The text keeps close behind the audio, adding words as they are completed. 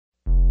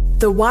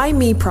The Why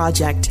Me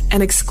Project,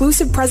 an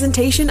exclusive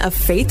presentation of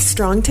Faith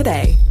Strong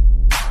Today.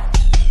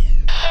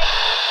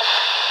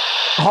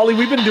 Holly,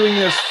 we've been doing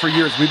this for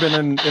years. We've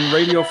been in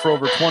radio for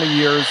over 20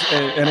 years.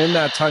 And in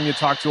that time, you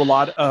talk to a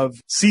lot of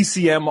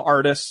CCM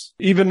artists.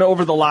 Even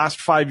over the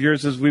last 5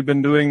 years, as we've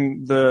been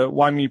doing the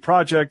Why Me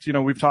Project,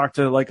 we've talked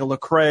to like a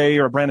Lecrae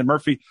or Brandon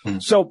Murphy.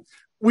 So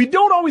we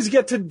don't always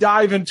get to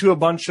dive into a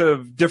bunch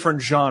of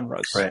different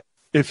genres, right,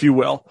 if you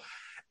will.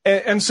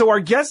 And so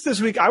our guest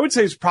this week, I would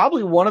say, is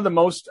probably one of the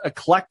most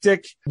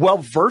eclectic,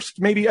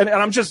 well-versed maybe.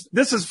 And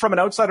this is from an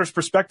outsider's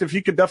perspective.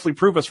 He could definitely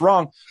prove us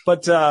wrong.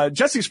 But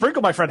Jesse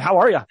Sprinkle, my friend, how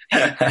are you?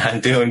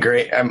 I'm doing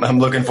great. I'm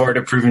looking forward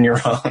to proving you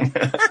wrong.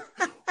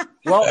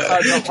 Well,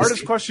 the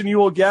hardest question you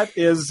will get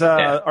is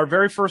our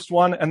very first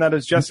one. And that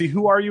is, Jesse,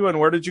 who are you and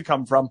where did you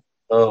come from?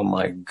 Oh,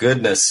 my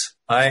goodness.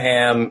 I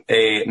am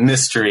a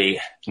mystery.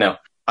 No,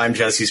 I'm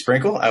Jesse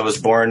Sprinkle. I was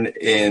born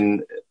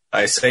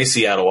I say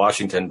Seattle,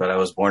 Washington, but I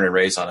was born and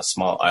raised on a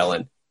small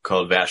island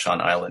called Vashon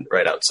Island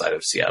right outside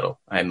of Seattle.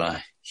 I'm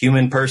a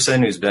human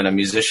person who's been a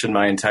musician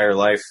my entire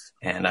life,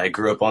 and I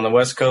grew up on the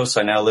West Coast.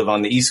 I now live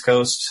on the East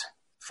Coast,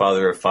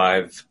 father of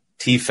 5.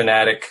 Tea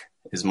fanatic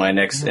is my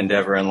next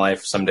endeavor in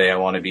life. Someday I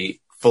want to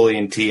be fully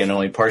in tea and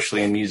only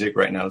partially in music.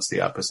 Right now it's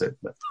the opposite.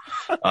 But,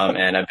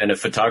 and I've been a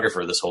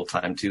photographer this whole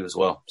time too as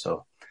well.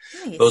 So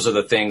nice. Those are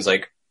the things,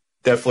 like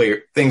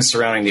definitely things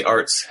surrounding the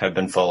arts have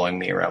been following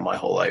me around my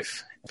whole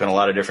life. Been a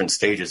lot of different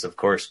stages, of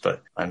course,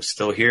 but I'm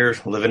still here,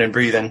 living and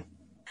breathing.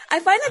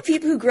 I find that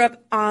people who grew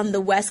up on the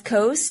West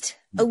Coast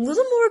a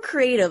little more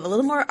creative, a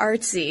little more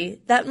artsy.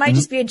 That might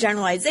just be a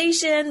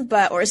generalization,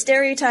 or a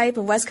stereotype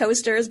of West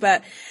Coasters.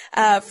 But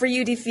for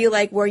you, do you feel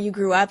like where you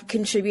grew up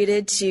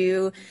contributed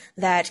to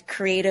that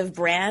creative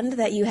brand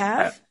that you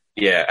have?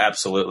 Yeah,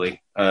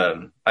 absolutely.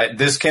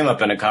 This came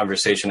up in a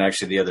conversation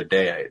actually the other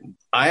day.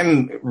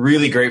 I'm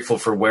really grateful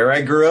for where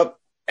I grew up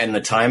and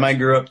the time I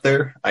grew up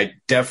there. I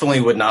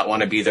definitely would not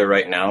want to be there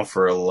right now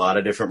for a lot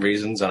of different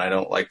reasons. And I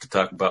don't like to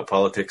talk about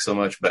politics so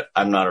much, but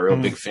I'm not a real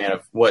big fan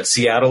of what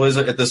Seattle is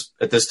at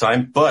this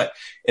time. But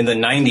in the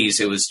 90s,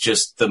 it was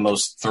just the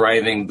most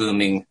thriving,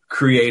 booming,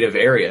 creative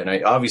area.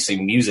 And obviously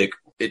music,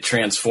 it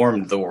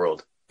transformed the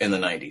world in the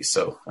 90s.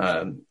 So,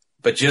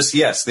 but just,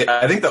 yes,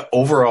 I think the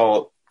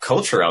overall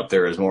culture out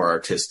there is more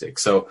artistic.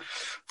 So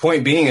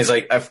point being is,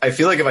 like, I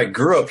feel like if I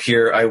grew up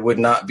here, I would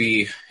not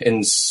be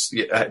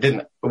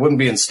I wouldn't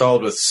be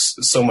installed with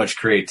so much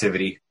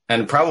creativity,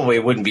 and probably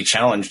wouldn't be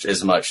challenged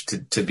as much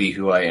to be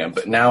who I am.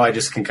 But now I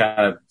just can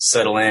kind of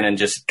settle in and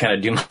just kind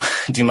of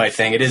do my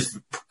thing. It is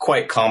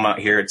quite calm out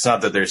here. It's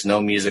not that there's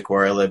no music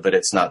where I live, but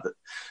it's not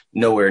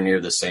nowhere near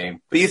the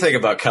same. But you think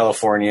about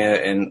California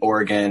and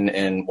Oregon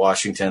and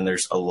Washington,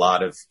 there's a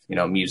lot of,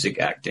 music,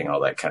 acting,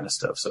 all that kind of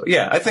stuff. So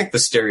yeah, I think the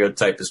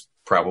stereotype is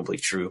probably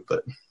true,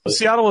 but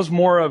Seattle was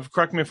more of,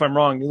 correct me if I'm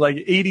wrong, like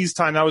 80s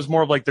time, that was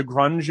more of like the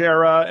grunge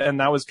era,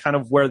 and that was kind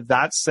of where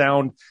that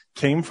sound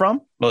came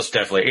from? Most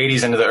definitely.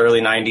 80s into the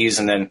early 90s.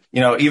 And then,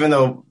 even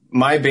though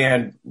my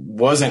band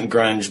wasn't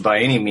grunge by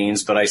any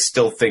means, but I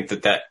still think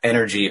that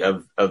energy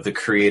of the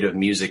creative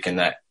music in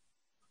that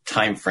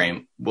time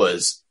frame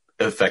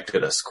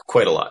affected us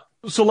quite a lot.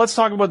 So let's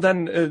talk about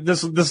then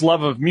this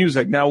love of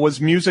music. Now, was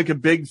music a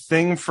big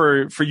thing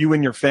for you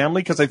and your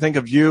family? Because I think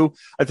of you,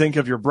 I think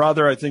of your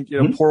brother, I think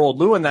poor old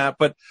Lou in that.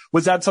 But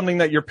was that something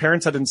that your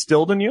parents had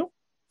instilled in you?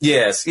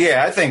 Yes,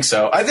 yeah, I think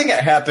so. I think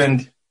it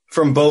happened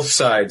from both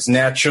sides,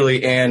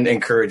 naturally and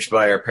encouraged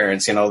by our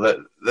parents.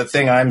 The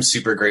thing I'm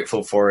super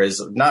grateful for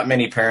is not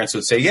many parents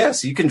would say,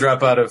 yes, you can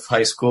drop out of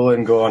high school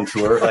and go on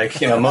tour.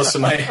 Like, most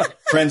of my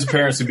friends'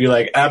 parents would be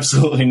like,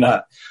 absolutely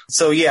not.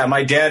 So yeah,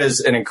 my dad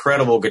is an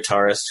incredible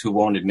guitarist who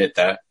won't admit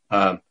that.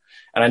 And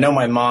I know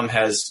my mom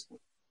has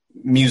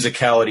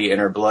musicality in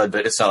her blood,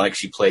 but it's not like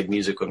she played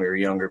music when we were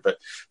younger. But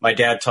my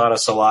dad taught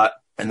us a lot.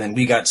 And then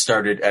we got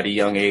started at a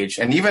young age.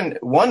 And even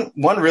one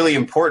really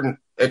important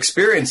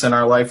experience in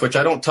our life, which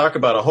I don't talk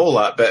about a whole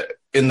lot, but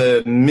in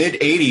the mid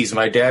 80s,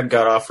 my dad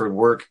got offered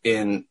work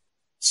in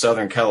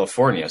Southern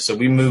California. So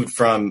we moved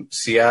from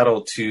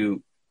Seattle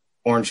to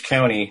Orange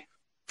County.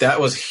 That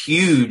was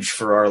huge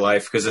for our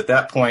life because at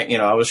that point,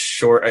 I was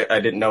short. I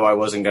didn't know I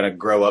wasn't going to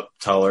grow up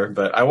taller,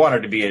 but I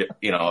wanted to be,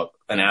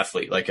 an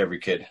athlete like every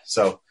kid.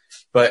 So,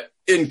 but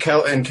in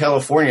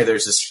California,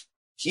 there's this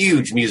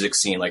huge music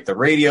scene. Like the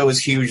radio is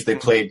huge. They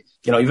played,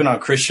 even on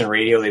Christian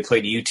radio, they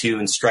played U2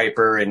 and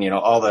Stryper and,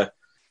 all the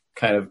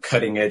kind of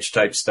cutting edge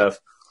type stuff.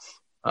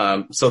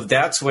 So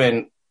that's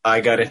when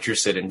I got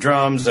interested in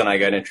drums and I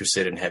got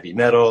interested in heavy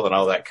metal and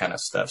all that kind of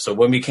stuff. So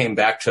when we came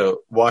back to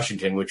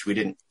Washington, which we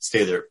didn't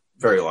stay there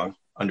very long,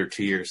 under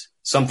 2 years,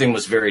 something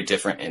was very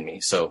different in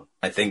me. So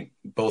I think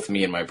both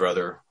me and my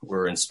brother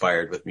were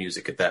inspired with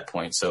music at that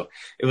point. So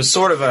it was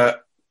sort of a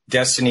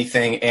destiny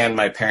thing, and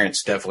my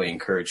parents definitely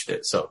encouraged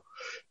it. So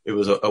it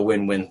was a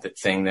win-win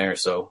thing there.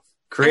 So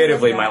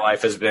creatively, my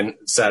life has been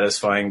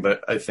satisfying,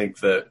 but I think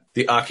the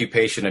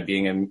occupation of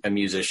being a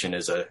musician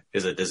is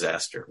a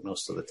disaster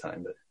most of the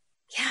time. But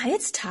Yeah,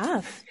 it's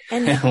tough.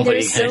 And What are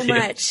there's you so gonna do?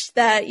 much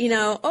that,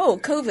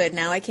 COVID,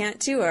 now I can't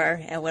tour.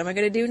 And what am I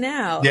going to do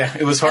now? Yeah,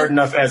 it was hard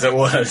enough as it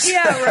was.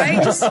 Yeah,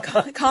 right. Just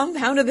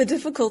compounded the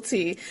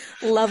difficulty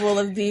level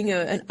of being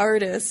an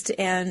artist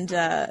and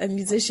a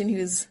musician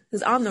who's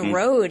on the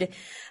road.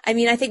 I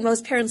mean, I think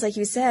most parents, like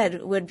you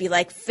said, would be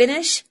like,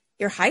 finish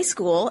your high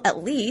school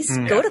at least,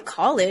 go to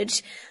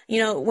college.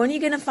 When are you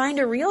going to find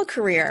a real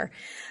career?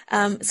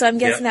 So I'm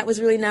guessing that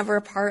was really never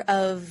a part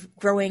of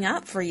growing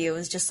up for you. It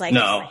was just like,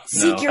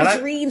 seek your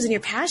dreams and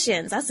your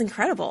passions. That's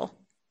incredible.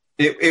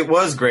 It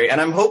was great.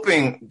 And I'm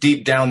hoping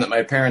deep down that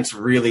my parents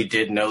really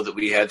did know that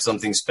we had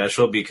something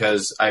special,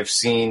 because I've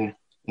seen,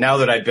 now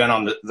that I've been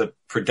on the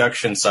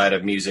production side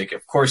of music,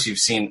 of course, you've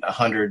seen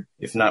 100,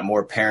 if not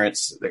more,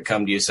 parents that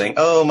come to you saying,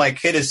 oh, my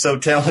kid is so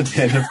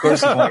talented. Of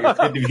course, you want your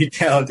kid to be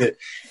talented.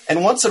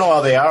 And once in a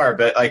while they are,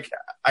 but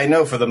I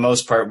know for the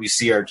most part, we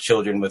see our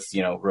children with,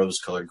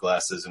 rose-colored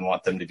glasses and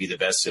want them to be the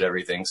best at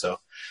everything. So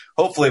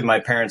hopefully my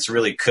parents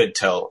really could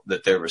tell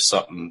that there was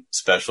something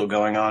special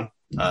going on.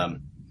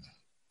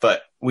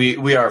 But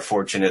we are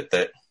fortunate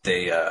that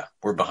they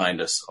were behind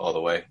us all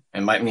the way.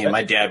 And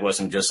my dad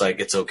wasn't just like,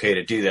 it's okay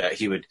to do that.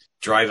 He would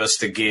drive us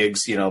to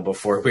gigs,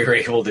 before we were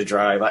able to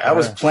drive. I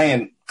was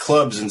playing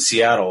clubs in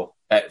Seattle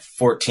at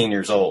 14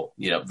 years old.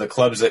 The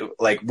clubs that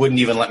wouldn't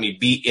even let me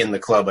be in the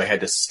club. I had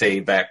to stay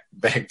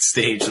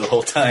backstage the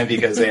whole time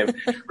because they have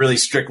really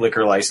strict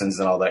liquor license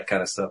and all that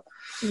kind of stuff.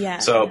 Yeah.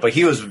 So, but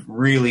he was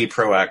really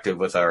proactive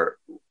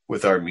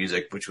with our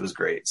music, which was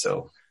great.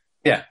 So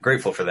yeah,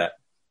 grateful for that.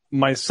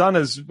 My son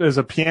is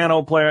a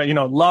piano player,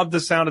 love the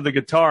sound of the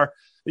guitar.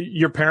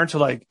 Your parents are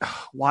like,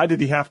 why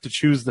did he have to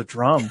choose the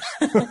drums?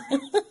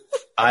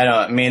 I don't,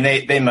 I mean,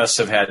 they must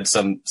have had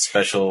some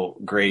special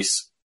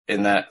grace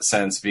in that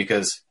sense,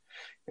 because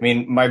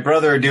my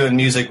brother doing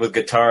music with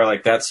guitar,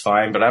 that's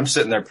fine, but I'm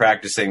sitting there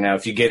practicing now.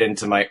 If you get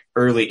into my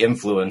early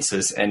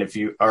influences, and if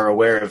you are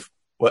aware of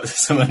what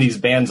some of these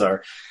bands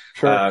are,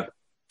 sure.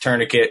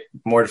 Tourniquet,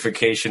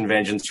 Mortification,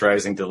 Vengeance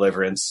Rising,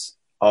 Deliverance,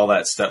 all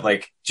that stuff,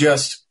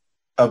 just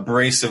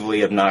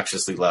abrasively,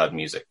 obnoxiously loud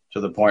music, to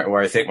the point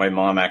where I think my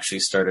mom actually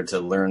started to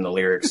learn the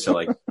lyrics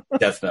to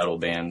death metal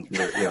band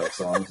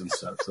songs and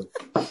stuff.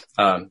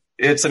 So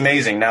it's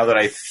amazing now that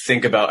I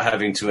think about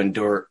having to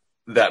endure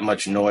that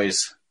much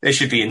noise. They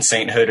should be in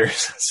sainthood or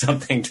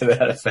something to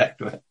that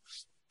effect.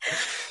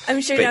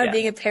 I'm sure now,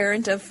 being a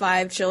parent of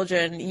 5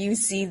 children, you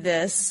see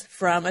this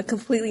from a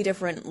completely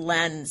different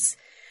lens.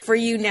 For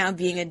you now,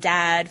 being a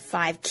dad,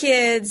 5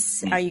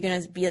 kids, are you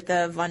going to be at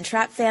the Von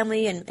Trapp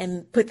family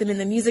and put them in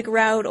the music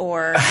route,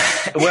 or?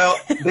 Well,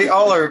 they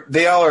all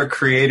are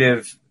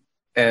creative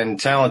and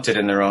talented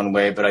in their own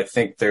way, but I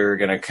think they're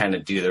going to kind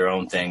of do their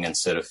own thing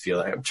instead of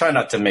I'm trying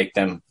not to make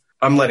them.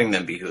 I'm letting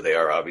them be who they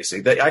are.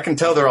 Obviously, I can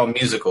tell they're all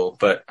musical,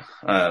 but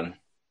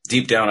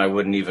deep down, I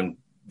wouldn't even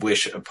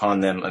wish upon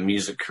them a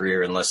music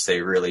career unless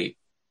they really,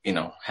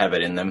 have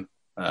it in them.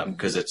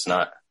 Because it's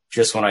not.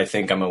 Just when I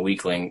think I'm a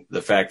weakling,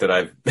 the fact that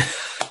I've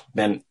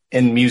been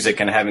in music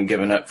and haven't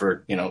given up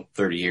for,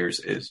 30 years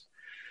is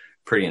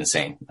pretty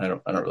insane. I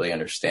don't really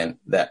understand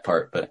that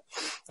part, but,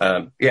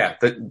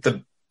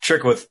 the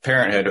trick with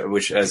parenthood,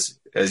 which as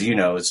you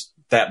know, is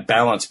that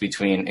balance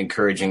between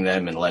encouraging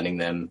them and letting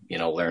them,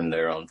 learn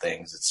their own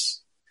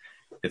things.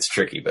 It's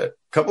tricky, but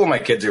a couple of my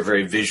kids are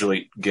very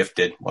visually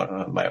gifted.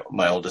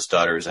 My oldest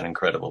daughter is an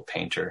incredible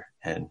painter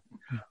and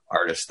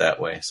artist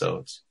that way.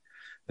 So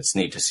it's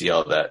neat to see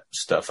all that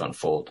stuff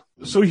unfold.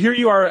 So here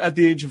you are at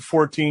the age of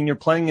 14, you're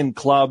playing in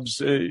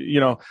clubs,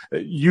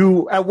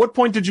 at what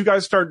point did you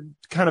guys start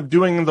kind of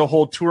doing the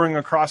whole touring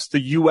across the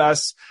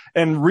US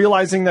and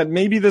realizing that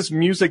maybe this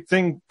music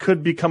thing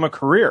could become a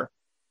career?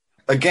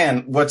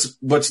 Again,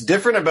 what's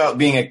different about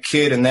being a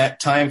kid in that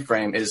time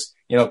frame is,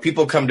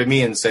 people come to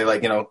me and say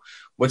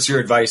what's your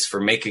advice for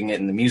making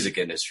it in the music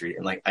industry?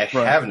 And I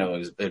have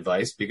no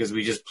advice, because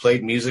we just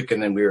played music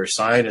and then we were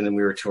signed and then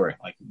we were touring.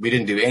 We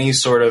didn't do any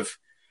sort of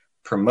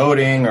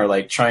promoting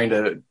or trying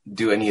to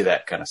do any of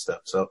that kind of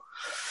stuff. So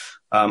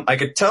I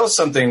could tell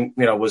something,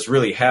 was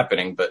really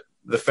happening, but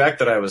the fact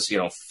that I was,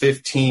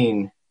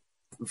 15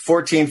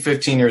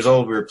 years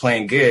old, we were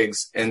playing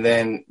gigs. And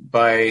then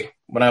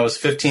when I was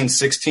 15,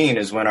 16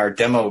 is when our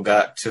demo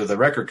got to the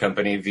record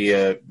company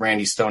via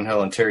Randy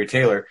Stonehill and Terry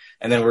Taylor.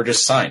 And then we're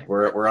just signed.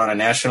 We're on a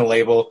national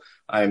label.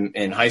 I'm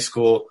in high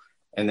school.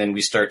 And then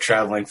we start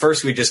traveling.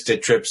 First, we just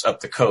did trips up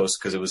the coast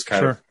because it was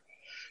kind of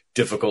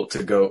difficult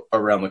to go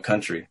around the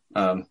country.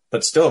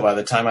 But still, by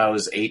the time I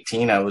was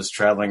 18, I was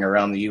traveling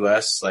around the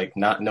U.S.,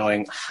 not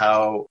knowing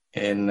how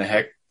in the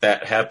heck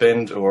that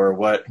happened or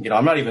what,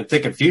 I'm not even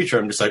thinking future.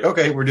 I'm just like,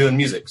 okay, we're doing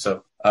music.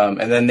 So,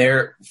 and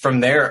then from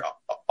there,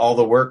 all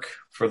the work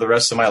for the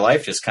rest of my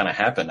life just kind of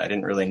happened. I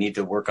didn't really need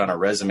to work on a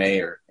resume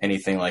or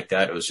anything like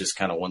that. It was just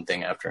kind of one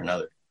thing after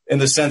another. In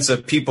the sense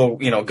of people,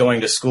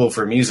 going to school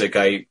for music,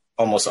 I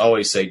almost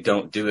always say,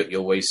 don't do it.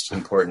 You'll waste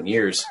important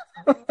years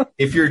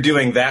if you're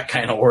doing that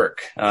kind of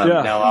work.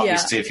 Now,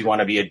 obviously, if you want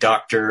to be a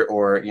doctor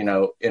or,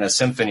 in a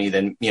symphony,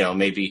 then,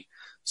 maybe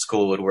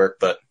school would work,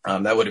 but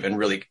that would have been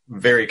really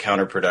very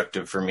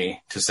counterproductive for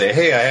me to say,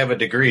 hey, I have a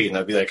degree. And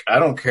I'd be like, I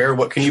don't care.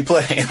 What can you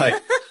play?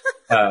 Like,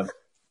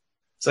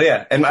 so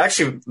yeah. And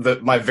actually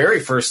my very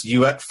first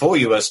full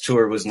US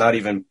tour was not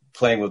even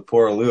playing with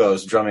Poraloo. I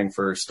was drumming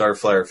for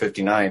Starflyer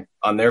 59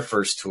 on their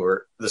first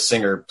tour. The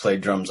singer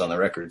played drums on the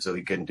record, so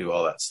he couldn't do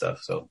all that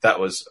stuff. So that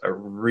was a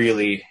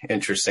really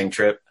interesting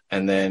trip.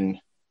 And then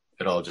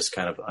it all just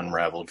kind of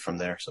unraveled from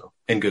there. So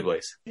in good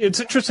ways. It's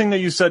interesting that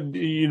you said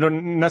you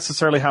don't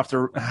necessarily have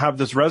to have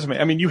this resume.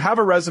 I mean, you have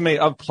a resume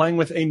of playing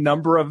with a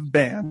number of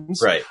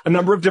bands, right? A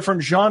number of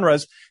different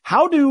genres.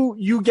 How do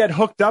you get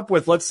hooked up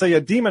with, let's say,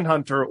 a Demon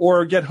Hunter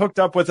or get hooked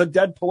up with a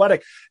Dead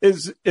Poetic?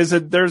 Is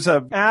it there's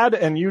a ad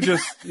and you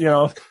just,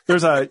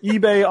 there's a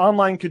eBay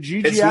online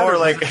Kijiji it's ad? More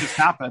like it just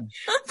happen?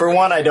 For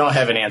one, I don't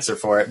have an answer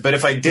for it, but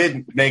if I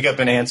did make up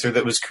an answer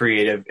that was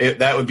creative,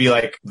 that would be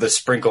like the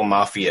Sprinkle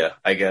Mafia,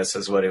 I guess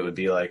is what it would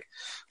be like.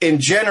 In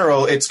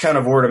general, it's kind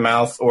of word of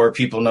mouth or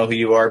people know who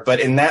you are. But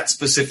in that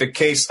specific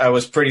case, I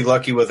was pretty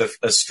lucky with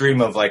a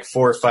stream of like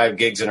 4 or 5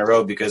 gigs in a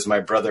row because my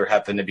brother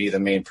happened to be the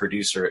main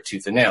producer at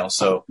Tooth and Nail.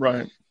 So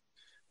right.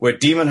 With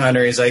Demon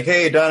Hunter, he's like,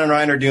 hey, Don and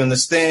Ryan are doing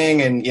this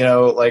thing and,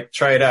 like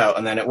try it out.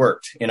 And then it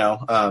worked,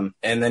 and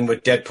then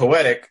with Dead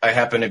Poetic, I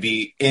happened to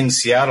be in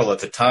Seattle at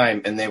the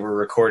time and they were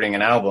recording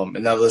an album.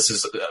 And now this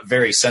is a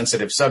very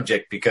sensitive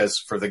subject because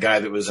for the guy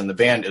that was in the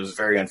band, it was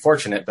very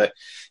unfortunate, but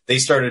they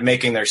started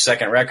making their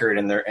second record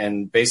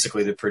and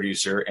basically the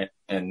producer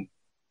and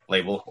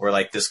label were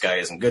like, this guy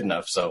isn't good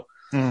enough. So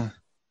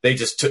they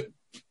just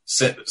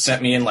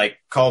sent me in, like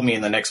called me,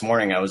 and the next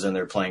morning I was in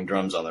there playing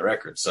drums on the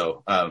record.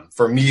 So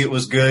for me, it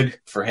was good.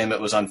 For him,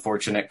 it was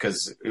unfortunate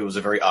because it was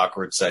a very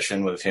awkward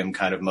session with him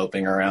kind of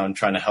moping around,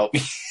 trying to help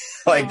me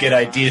get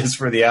ideas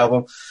for the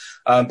album.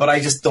 But I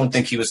just don't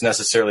think he was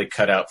necessarily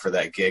cut out for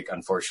that gig,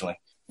 unfortunately.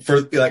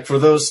 For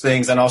those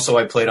things. And also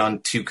I played on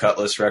 2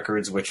 Cutlass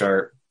records, which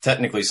are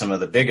technically some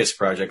of the biggest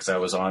projects I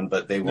was on,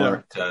 but they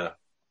weren't,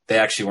 they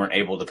actually weren't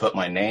able to put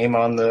my name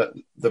on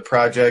the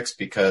projects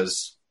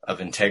because of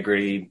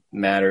integrity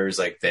matters.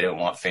 Like they don't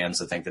want fans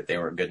to think that they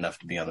weren't good enough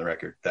to be on the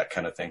record, that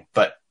kind of thing.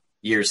 But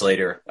years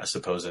later, I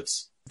suppose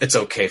it's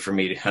okay for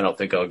me I don't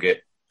think I'll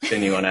get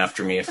anyone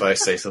after me if I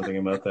say something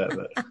about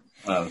that.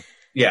 But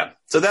yeah,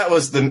 so that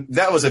was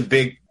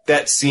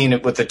that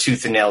scene with the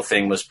Tooth and Nail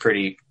thing was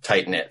pretty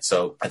tight knit.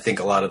 So I think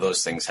a lot of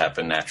those things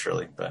happen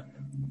naturally, but.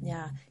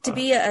 Yeah. To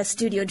be a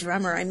studio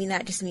drummer, I mean,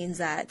 that just means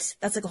that's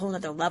like a whole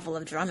nother level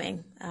of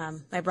drumming.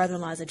 My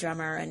brother-in-law is a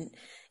drummer, and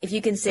if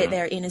you can sit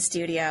there in a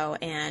studio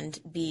and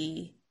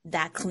be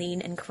that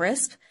clean and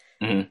crisp,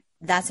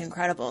 that's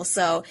incredible.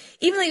 So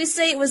even though you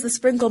say it was the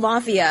Sprinkle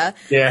Mafia,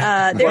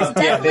 there's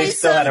definitely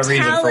some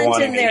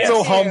talent in there.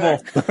 So humble.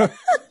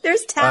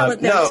 There's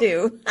talent there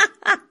too.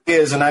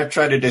 And I've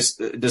tried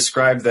to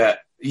describe that.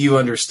 You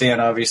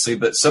understand, obviously,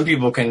 but some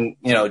people can,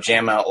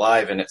 jam out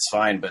live and it's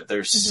fine. But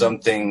there's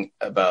something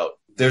about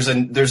there's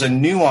a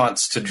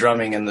nuance to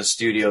drumming in the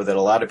studio that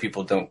a lot of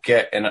people don't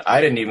get, and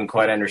I didn't even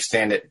quite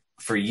understand it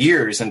for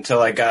years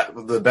until I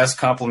got the best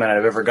compliment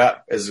I've ever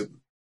got as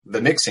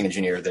the mixing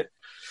engineer that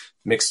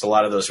mixed a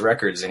lot of those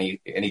records, and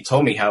he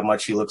told me how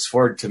much he looks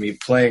forward to me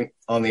playing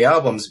on the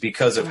albums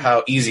because of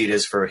how easy it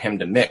is for him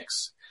to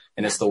mix,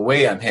 and it's the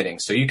way I'm hitting.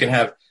 So you can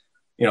have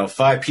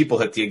 5 people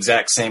hit the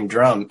exact same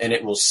drum and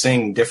it will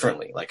sing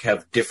differently, like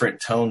have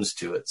different tones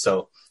to it.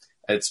 So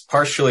it's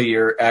partially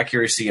your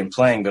accuracy in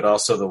playing, but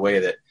also the way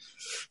that,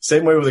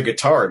 same way with a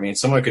guitar. I mean,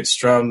 someone could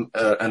strum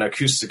an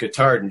acoustic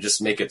guitar and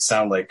just make it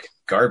sound like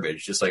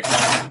garbage, just like,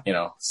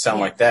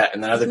 sound like that.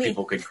 And then other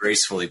people could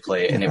gracefully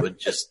play it and it would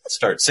just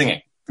start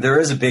singing. There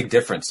is a big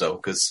difference though,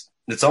 because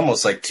it's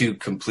almost like 2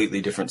 completely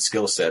different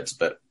skill sets,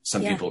 but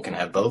some people can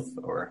have both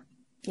or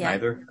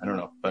neither. I don't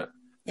know, but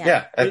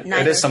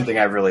it is something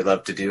I really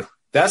love to do.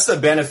 That's the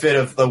benefit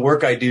of the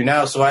work I do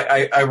now. So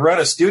I run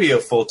a studio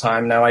full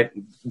time now.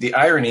 The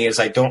irony is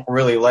I don't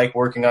really like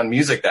working on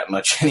music that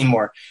much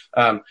anymore.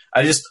 I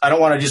don't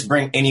want to just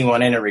bring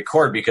anyone in and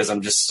record because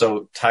I'm just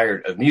so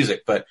tired of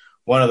music. But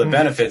one of the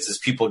benefits is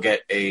people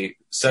get a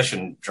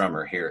session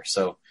drummer here.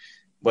 So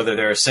whether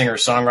they're a singer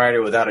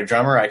songwriter without a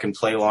drummer, I can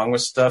play along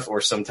with stuff. Or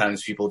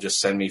sometimes people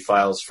just send me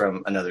files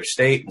from another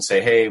state and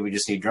say, hey, we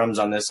just need drums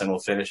on this and we'll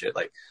finish it.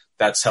 Like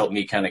that's helped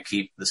me kind of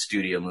keep the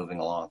studio moving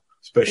along,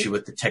 especially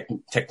with the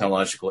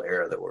technological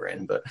era that we're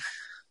in. But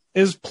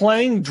is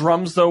playing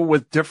drums though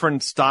with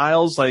different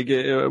styles, like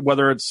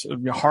whether it's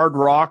hard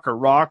rock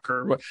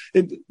or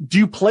do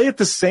you play it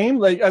the same?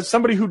 Like as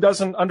somebody who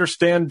doesn't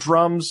understand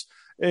drums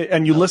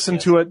and you listen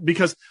to it,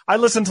 because I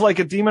listen to like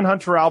a Demon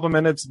Hunter album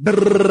and it's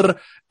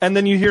and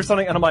then you hear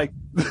something and I'm like,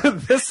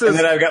 this is. And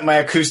then I've got my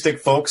acoustic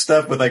folk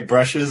stuff with like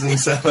brushes and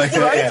stuff like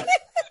that. Yeah.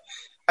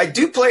 I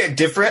do play it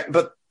different,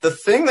 but the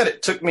thing that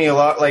it took me a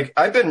lot, like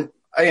I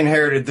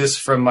inherited this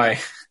from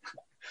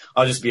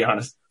I'll just be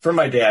honest, from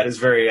my dad. Is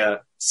very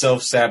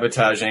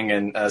self-sabotaging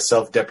and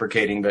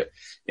self-deprecating, but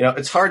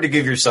it's hard to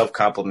give yourself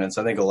compliments.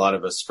 I think a lot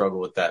of us struggle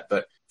with that,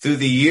 but through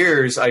the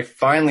years, I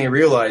finally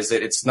realized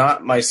that it's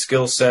not my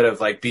skill set of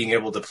like being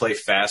able to play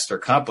fast or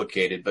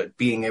complicated, but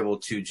being able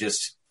to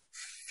just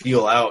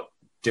feel out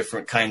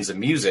different kinds of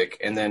music.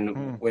 And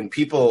then when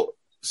people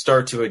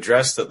start to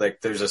address that,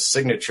 like there's a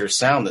signature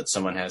sound that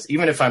someone has,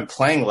 even if I'm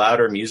playing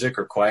louder music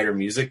or quieter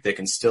music, they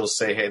can still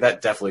say, hey,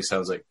 that definitely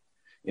sounds like,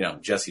 you know,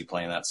 Jesse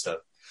playing that stuff.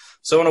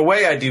 So in a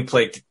way I do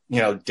play,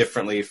 you know,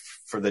 differently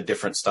for the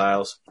different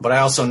styles, but I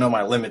also know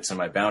my limits and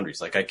my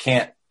boundaries. Like I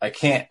can't,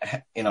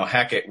 you know,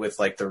 hack it with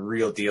like the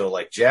real deal,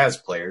 like jazz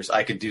players.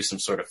 I could do some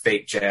sort of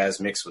fake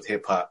jazz mixed with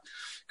hip hop,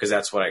 because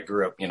that's what I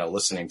grew up, you know,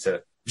 listening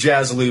to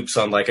jazz loops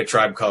on like a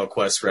Tribe Called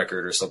Quest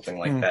record or something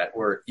like that,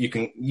 where you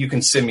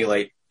can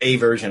simulate a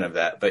version of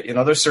that. But, you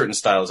know, there's certain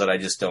styles that I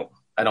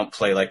don't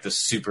play like the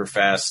super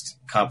fast,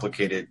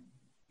 complicated,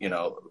 you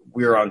know.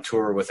 We were on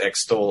tour with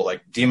Extol,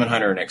 like Demon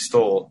Hunter and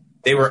Extol.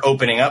 They were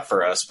opening up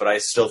for us, but I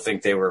still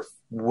think they were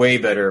way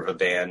better of a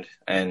band.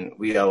 And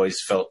we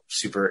always felt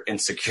super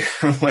insecure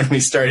when we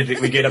started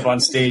it. We get up on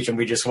stage and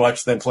we just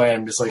watch them play.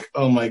 I'm just like,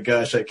 oh my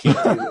gosh, I can't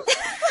do this.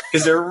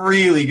 Because they're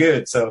really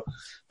good. So,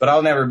 but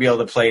I'll never be able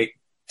to play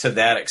to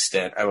that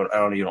extent.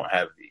 You don't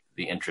have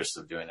the interest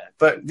of doing that.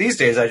 But these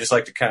days I just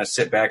like to kind of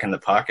sit back in the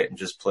pocket and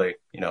just play,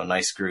 you know,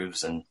 nice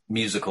grooves and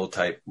musical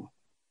type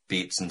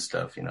beats and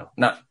stuff, you know,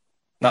 not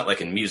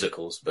like in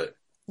musicals, but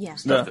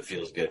stuff that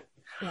feels good.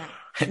 Yeah.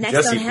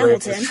 Next on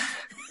Hamilton.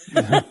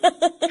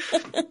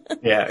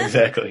 Yeah,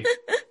 exactly.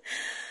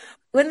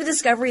 When the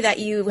discovery that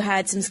you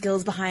had some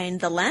skills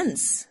behind the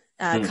lens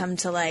come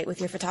to light with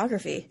your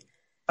photography?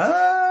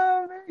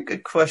 Very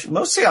good question.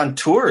 Mostly on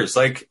tours.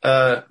 Like,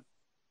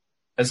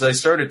 as I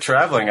started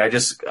traveling,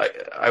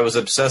 I was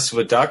obsessed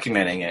with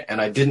documenting it, and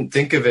I didn't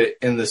think of it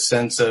in the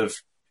sense of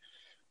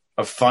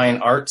a fine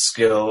art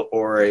skill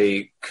or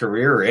a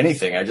career or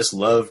anything. I just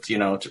loved, you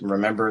know, to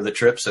remember the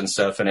trips and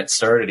stuff. And it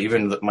started,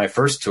 even my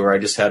first tour, I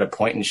just had a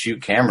point and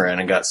shoot camera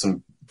and I got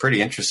some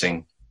pretty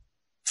interesting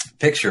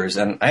pictures.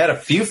 And I had a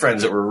few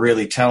friends that were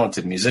really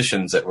talented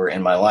musicians that were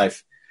in my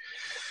life,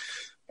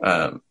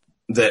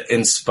 that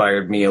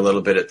inspired me a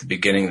little bit at the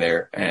beginning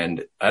there.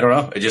 And I don't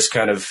know, it just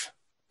kind of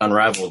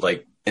unraveled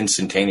like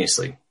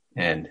instantaneously.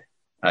 And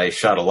I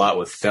shot a lot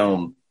with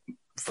film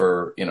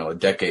for, you know, a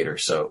decade or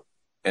so,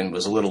 and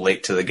was a little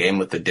late to the game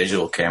with the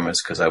digital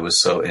cameras because I was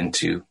so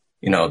into,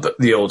 you know,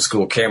 the old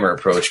school camera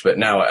approach. But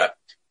now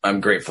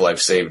I'm grateful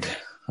I've saved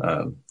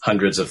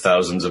hundreds of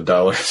thousands of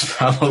dollars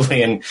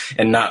probably and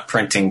not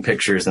printing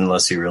pictures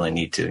unless you really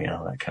need to, you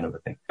know, that kind of a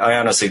thing. I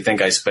honestly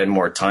think I spend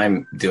more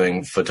time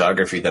doing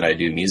photography than I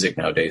do music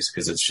nowadays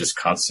because it's just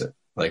constant.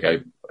 Like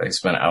I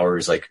spend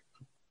hours like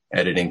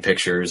editing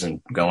pictures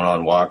and going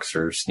on walks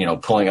or, you know,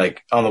 pulling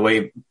like on the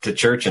way to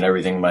church and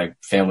everything. My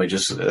family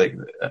just like,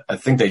 I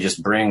think they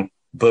just bring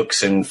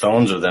books and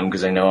phones with them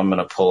because they know I'm going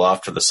to pull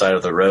off to the side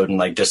of the road and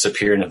like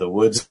disappear into the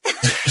woods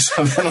or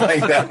something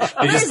like that.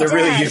 They're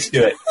really used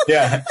to it.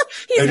 Yeah.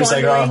 They're just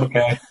wondering. Like, oh,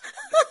 okay.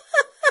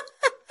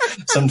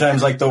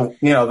 Sometimes like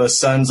the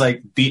sun's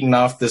like beating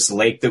off this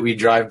lake that we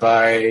drive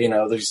by, you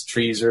know, these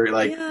trees are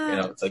like, you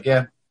know, it's like,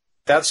 yeah,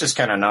 that's just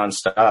kind of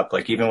nonstop.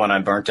 Like even when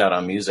I'm burnt out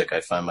on music,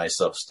 I find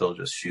myself still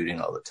just shooting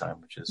all the time,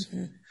 which is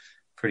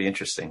pretty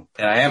interesting.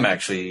 And I am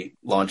actually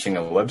launching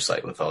a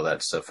website with all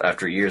that stuff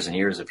after years and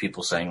years of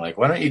people saying like,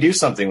 why don't you do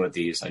something with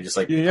these? I just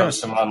like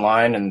post them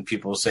online and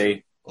people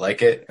say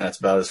like it. And that's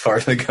about as far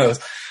as it goes.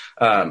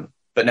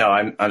 But no,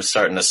 I'm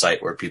starting a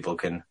site where people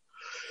can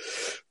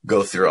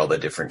go through all the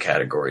different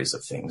categories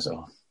of things.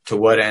 So to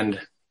what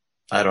end,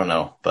 I don't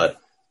know, but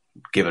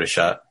give it a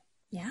shot.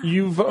 Yeah.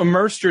 You've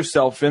immersed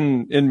yourself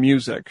in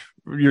music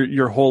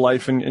your whole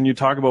life, and you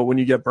talk about when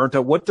you get burnt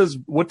out. What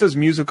does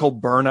musical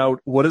burnout,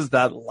 what is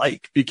that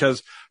like?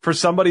 Because for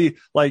somebody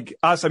like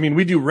us, I mean,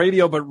 we do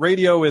radio, but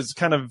radio is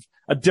kind of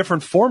a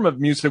different form of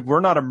music.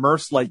 We're not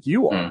immersed like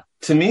you are.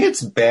 To me,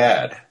 it's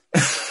bad.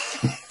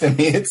 To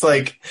me, it's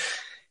like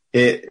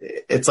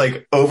it's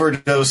like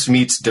overdose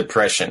meets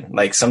depression.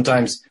 Like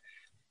sometimes,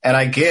 and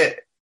I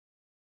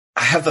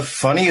have the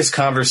funniest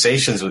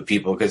conversations with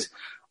people because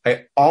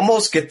I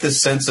almost get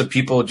this sense of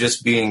people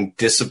just being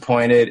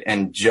disappointed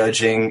and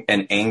judging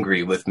and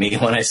angry with me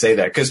when I say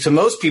that. Because to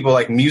most people,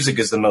 like music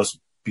is the most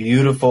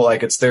beautiful,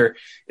 like it's their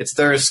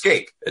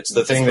escape. It's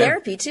the thing that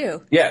therapy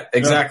too. Yeah,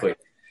 exactly.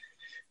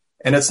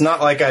 And it's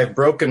not like I've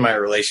broken my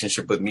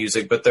relationship with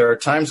music, but there are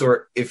times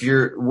where if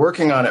you're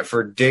working on it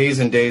for days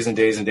and days and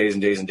days and days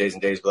and days and days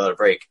and days without a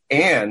break,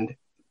 and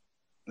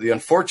the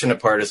unfortunate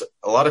part is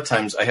a lot of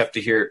times I have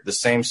to hear the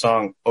same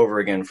song over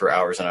again for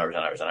hours and hours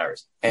and hours and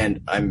hours.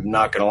 And I'm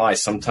not going to lie,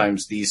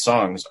 sometimes these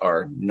songs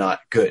are not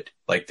good.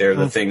 Like they're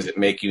the things that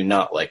make you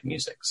not like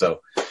music.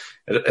 So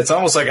it's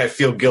almost like I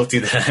feel guilty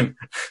that I'm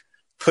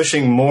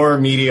pushing more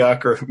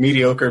mediocre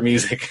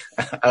music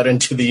out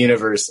into the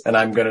universe, and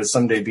I'm going to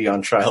someday be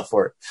on trial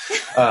for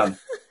it.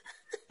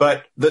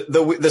 But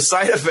the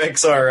side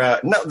effects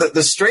are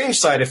the strange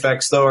side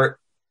effects though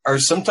are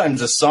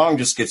sometimes a song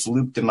just gets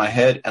looped in my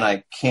head and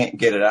I can't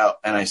get it out.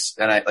 And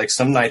I like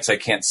some nights I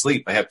can't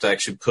sleep. I have to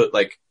actually put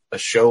like a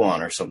show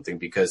on or something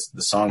because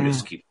the song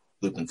just keeps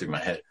looping through my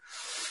head.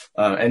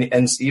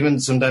 And even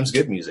sometimes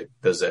good music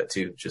does that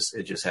too.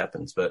 It just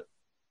happens.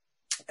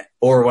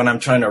 Or when I'm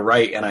trying to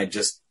write and I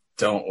just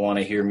don't want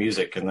to hear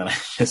music, and then I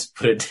just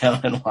put it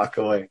down and walk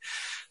away.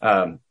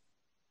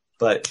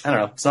 But I don't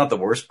know. It's not the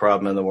worst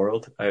problem in the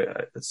world.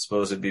 I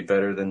suppose it'd be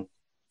better than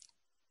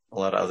a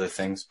lot of other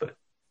things, but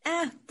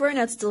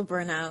burnout's still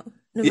burnout,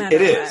 no matter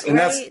it is, what, and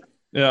right?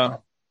 Yeah.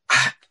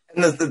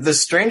 And the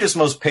strangest,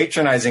 most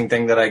patronizing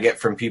thing that I get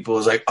from people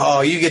is like,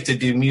 "Oh, you get to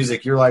do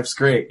music. Your life's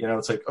great." You know,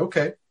 it's like,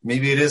 okay,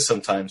 maybe it is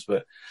sometimes,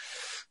 but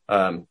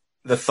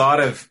the thought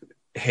of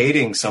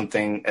hating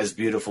something as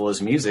beautiful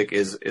as music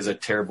is a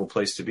terrible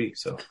place to be.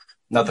 So,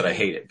 not that I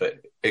hate it, but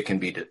it can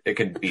be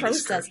The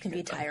process can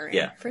be tiring,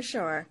 yeah, for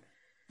sure.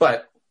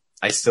 But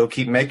I still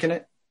keep making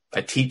it.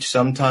 I teach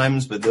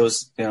sometimes, but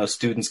those,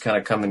 students kind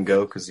of come and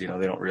go because, they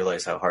don't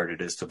realize how hard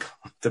it is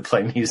to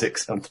play music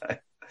sometimes.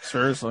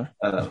 Seriously.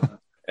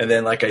 And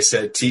then, like I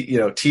said, tea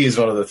is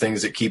one of the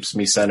things that keeps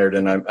me centered.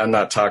 And I'm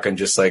not talking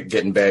just like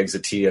getting bags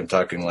of tea. I'm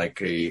talking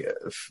like a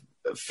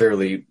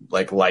fairly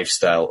like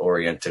lifestyle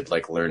oriented,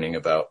 like learning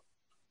about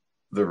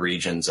the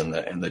regions and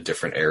the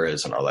different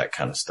eras and all that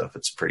kind of stuff.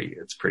 It's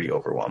pretty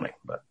overwhelming,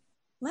 but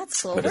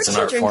that's cool. But We're it's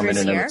an art form in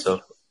and of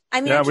itself.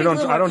 I mean, yeah,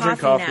 I don't drink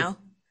coffee now.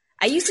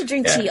 I used to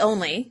drink tea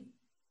only,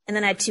 and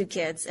then I had 2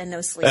 kids and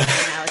no sleep.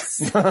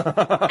 And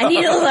now I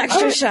need a little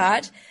extra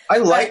shot. I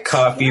like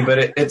coffee,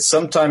 but it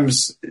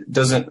sometimes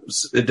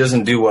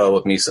doesn't do well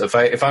with me. So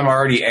if I'm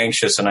already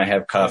anxious and I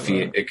have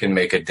coffee, it can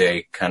make a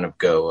day kind of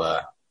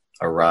go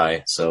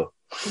awry. So,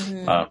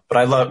 but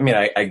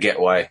I get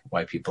why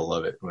people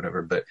love it,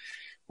 whatever. But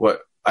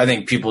what I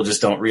think people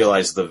just don't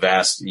realize the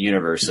vast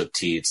universe of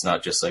tea. It's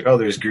not just like, oh,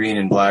 there's green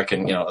and black,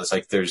 and it's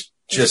like there's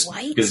just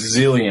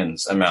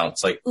gazillions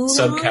amounts, like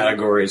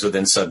subcategories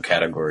within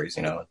subcategories,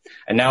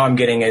 And now I'm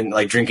getting in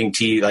like drinking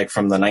tea like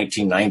from the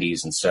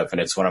 1990s and stuff,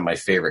 and it's one of my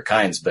favorite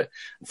kinds. But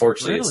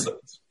unfortunately,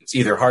 it's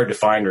either hard to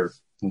find or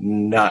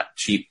not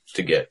cheap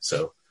to get.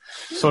 So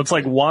it's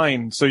like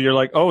wine. So you're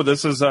like, oh,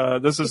 this is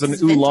an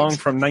oolong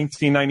from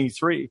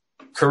 1993.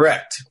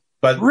 Correct.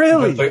 But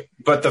really,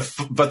 but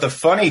the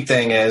funny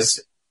thing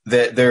is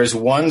that there's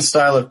one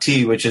style of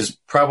tea which is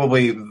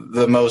probably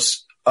the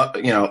most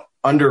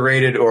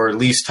underrated or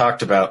least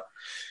talked about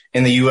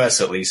in the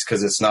U.S. at least,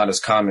 because it's not as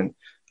common.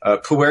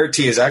 Pu'er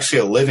tea is actually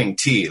a living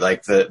tea.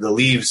 Like the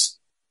leaves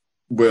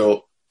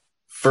will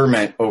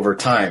ferment over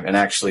time and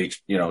actually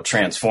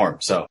transform.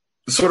 So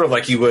sort of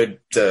like you would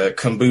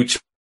kombucha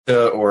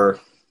or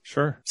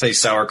say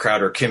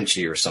sauerkraut or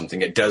kimchi or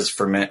something. It does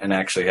ferment and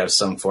actually have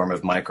some form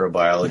of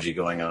microbiology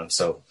going on.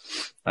 So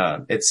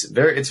it's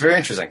very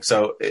interesting.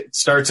 So it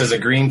starts as a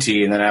green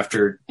tea, and then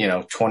after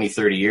 20,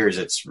 30 years,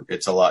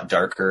 it's a lot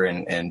darker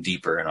and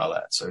deeper and all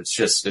that. So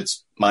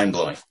it's mind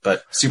blowing,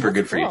 but super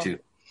good for you too.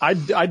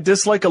 I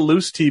dislike a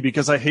loose tea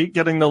because I hate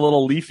getting the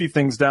little leafy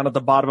things down at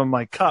the bottom of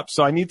my cup.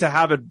 So I need to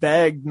have it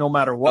bagged no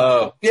matter what.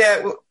 Oh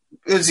yeah,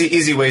 there's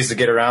easy ways to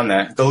get around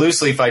that. The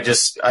loose leaf, I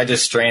just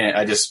strain it.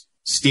 I just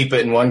steep it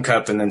in one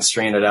cup and then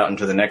strain it out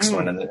into the next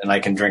one. And I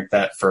can drink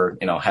that for,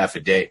 half a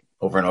day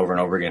over and over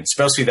and over again.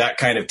 Especially that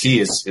kind of tea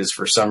is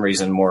for some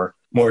reason more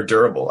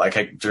durable. Like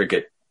I can drink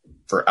it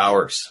for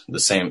hours, the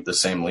same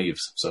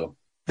leaves. So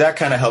that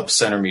kind of helps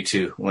center me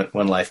too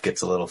when life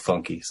gets a little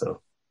funky.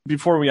 So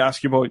before we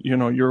ask you about,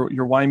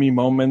 your why me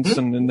moments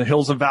and in the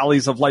hills and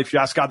valleys of life, you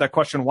ask God that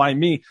question, why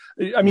me?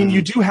 I mean,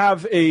 you do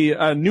have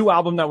a new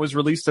album that was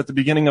released at the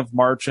beginning of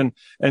March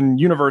and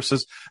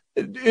Universes.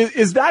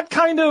 Is that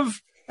kind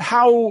of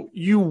how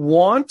you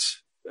want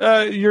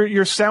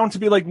your sound to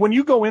be? Like when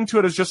you go into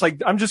it, it's just like,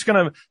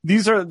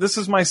 this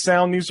is my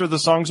sound, these are the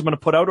songs I'm going to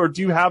put out, or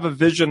do you have a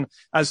vision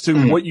as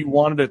to what you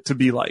wanted it to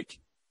be like?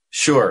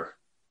 Sure.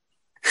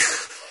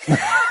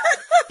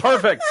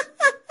 Perfect.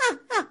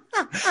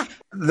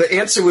 The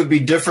answer would be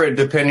different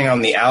depending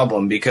on the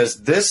album,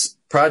 because this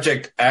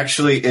project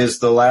actually is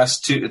the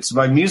last two. It's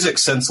my music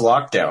since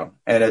lockdown,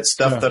 and it's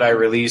stuff that I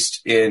released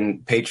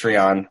in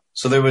Patreon.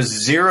 So there was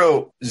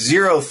zero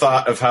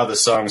thought of how the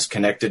songs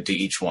connected to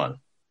each one.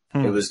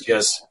 It was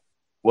just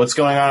what's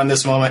going on in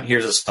this moment.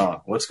 Here's a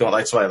song.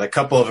 That's why a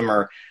couple of them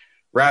are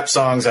rap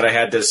songs that I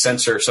had to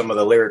censor some of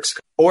the lyrics,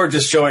 or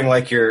just showing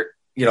like there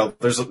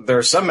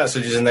are some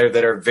messages in there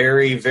that are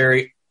very,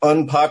 very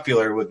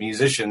unpopular with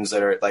musicians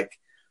that are like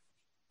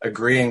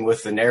agreeing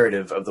with the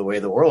narrative of the way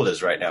the world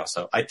is right now.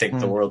 So I think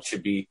the world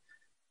should be,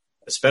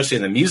 especially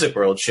in the music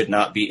world, should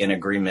not be in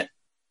agreement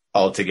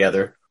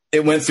altogether.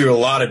 It went through a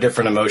lot of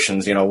different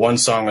emotions. One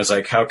song was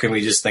like, how can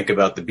we just think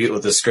about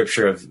the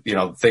scripture of,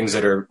 things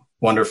that are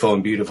wonderful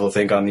and beautiful,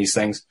 think on these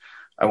things.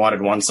 I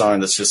wanted one song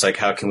that's just like,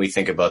 how can we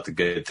think about the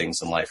good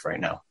things in life right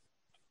now?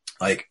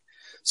 Like,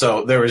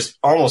 so there was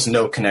almost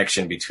no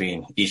connection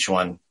between each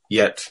one,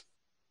 yet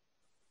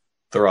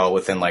they're all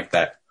within like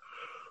that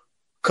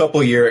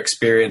couple year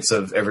experience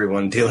of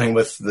everyone dealing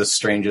with the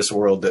strangest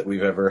world that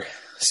we've ever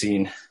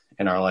seen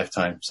in our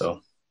lifetime.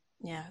 So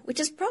yeah, which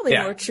is probably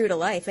more true to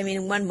life. I mean,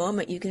 in one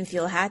moment you can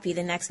feel happy,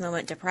 the next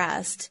moment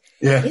depressed.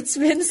 Yeah. It's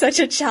been such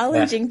a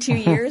challenging 2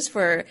 years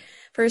for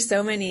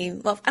so many,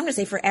 well, I'm going to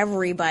say for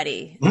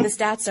everybody. The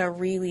stats are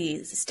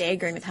really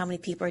staggering with how many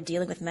people are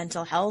dealing with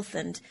mental health.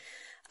 And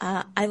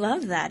I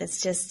love that.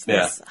 It's just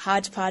this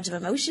hodgepodge of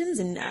emotions,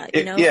 and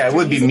it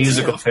would be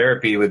musical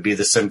therapy would be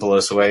the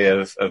simplest way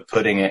of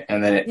putting it.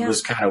 And then it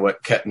was kind of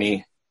what kept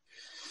me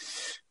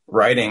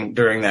writing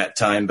during that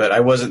time. But I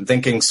wasn't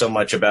thinking so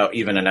much about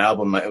even an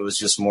album. It was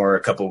just more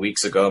a couple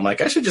weeks ago. I'm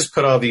like, I should just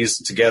put all these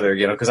together,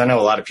 because I know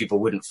a lot of people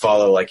wouldn't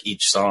follow like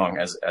each song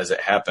as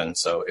it happened.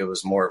 So it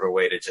was more of a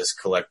way to just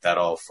collect that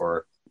all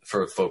for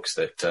folks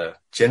that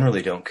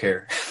generally don't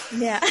care.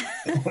 Yeah.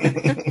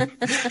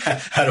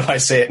 How do I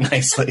say it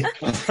nicely?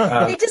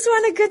 They just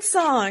want a good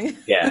song.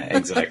 Yeah,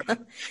 exactly.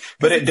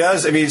 But it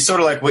does. I mean, sort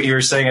of like what you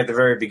were saying at the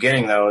very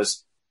beginning, though,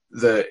 is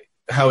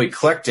how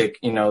eclectic.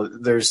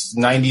 There's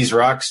 90s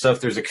rock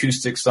stuff. There's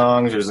acoustic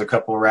songs. There's a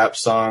couple rap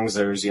songs.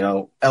 There's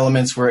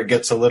elements where it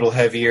gets a little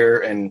heavier,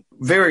 and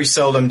very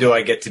seldom do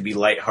I get to be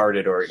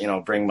lighthearted or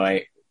bring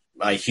my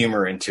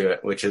humor into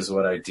it, which is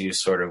what I do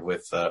sort of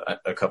with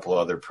a couple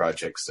other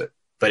projects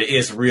but it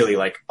is really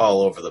like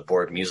all over the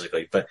board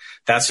musically. But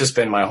that's just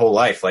been my whole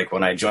life. Like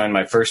when I joined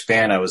my first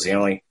band, I was the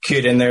only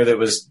kid in there that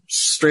was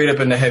straight up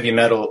into heavy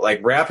metal.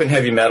 Like rap and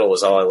heavy metal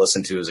was all I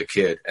listened to as a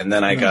kid. And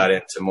then I got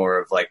into more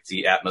of like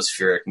the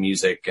atmospheric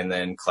music, and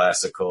then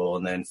classical,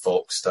 and then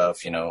folk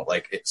stuff,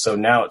 so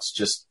now it's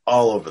just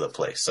all over the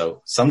place.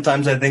 So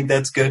sometimes I think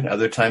that's good.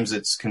 Other times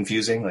it's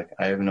confusing. Like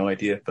I have no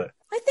idea, but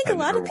I think a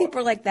lot of people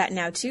are like that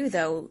now too,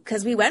 though,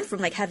 because we went from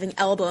like having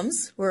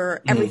albums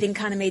where everything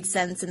kind of made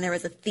sense and there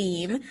was a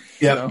theme.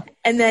 Yeah.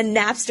 And then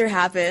Napster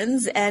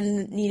happens,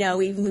 and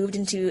we've moved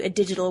into a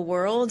digital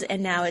world,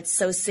 and now it's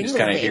so single. Just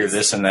kind of hear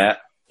this and that.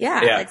 Yeah,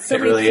 like so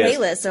many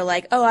playlists are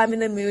like, oh, I'm in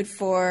the mood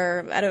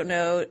for, I don't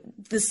know,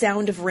 the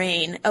sound of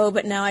rain. Oh,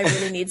 but now I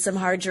really need some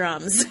hard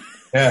drums.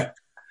 Yeah.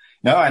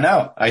 No, I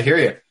know. I hear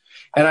you.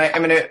 And I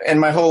mean, in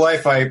my whole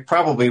life, I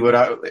probably would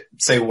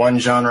say one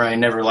genre I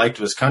never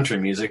liked was country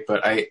music,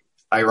 but I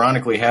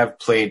ironically have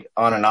played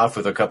on and off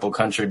with a couple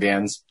country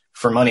bands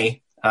for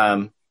money.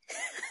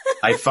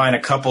 I find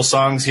a couple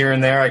songs here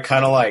and there I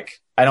kind of like.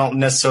 I don't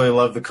necessarily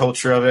love the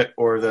culture of it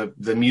or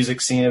the music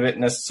scene of it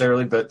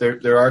necessarily, but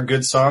there are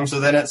good songs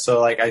within it.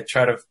 So like I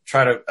try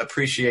to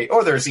appreciate,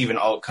 or there's even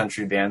alt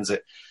country bands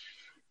that,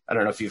 I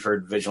don't know if you've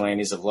heard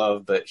Vigilantes of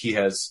Love, but he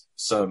has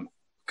some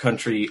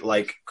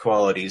country-like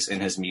qualities in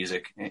his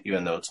music,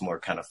 even though it's more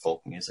kind of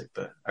folk music.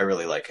 But I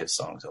really like his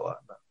songs a lot.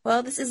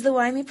 Well, this is the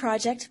Why Me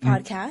Project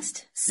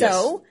podcast.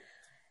 So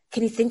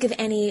can you think of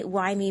any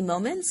Why Me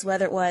moments,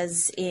 whether it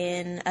was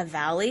in a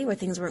valley where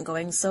things weren't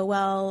going so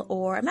well,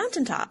 or a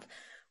mountaintop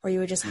where you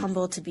were just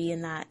humbled to be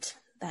in that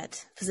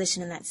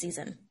position in that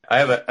season? I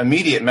have an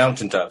immediate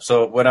mountaintop.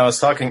 So when I was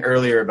talking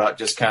earlier about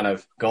just kind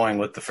of going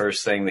with the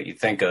first thing that you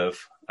think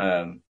of,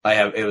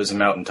 it was a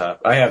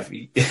mountaintop. I have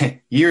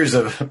years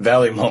of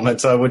valley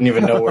moments. I wouldn't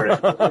even know where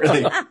to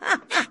really,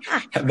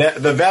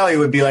 the valley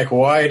would be like,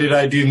 why did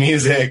I do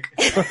music?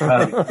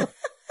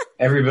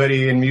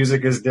 Everybody in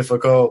music is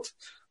difficult.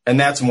 And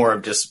that's more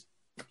of just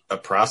a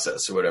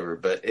process or whatever.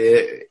 But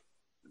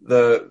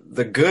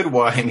the good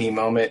why me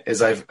moment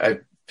is I've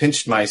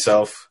pinched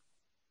myself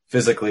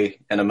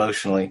physically and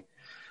emotionally.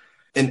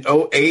 In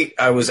 2008,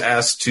 I was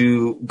asked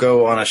to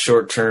go on a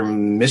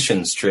short-term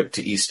missions trip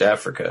to East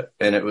Africa.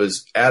 And it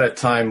was at a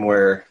time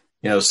where,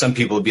 some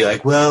people would be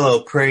like, well,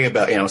 I'll pray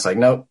about, it's like,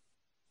 nope.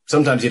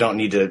 Sometimes you don't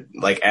need to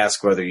like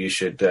ask whether you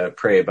should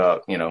pray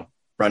about,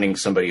 running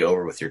somebody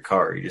over with your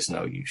car. You just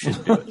know you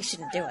shouldn't do it. You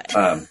shouldn't do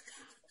it.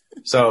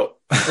 So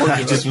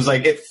I just was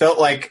like, it felt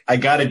like I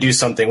got to do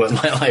something with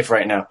my life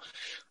right now.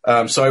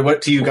 So I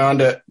went to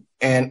Uganda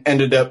and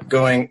ended up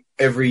going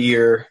every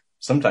year,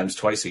 sometimes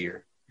twice a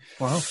year.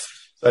 Wow.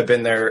 So I've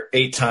been there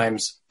 8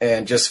 times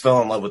and just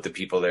fell in love with the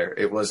people there.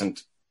 It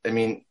wasn't,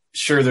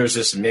 sure, there's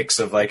this mix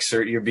of like,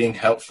 sir, you're being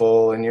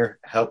helpful and you're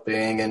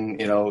helping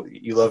and,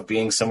 you love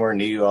being somewhere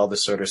new, all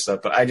this sort of stuff.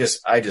 But I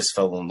just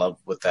fell in love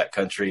with that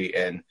country,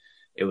 and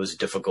it was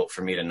difficult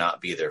for me to not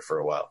be there for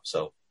a while.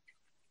 So,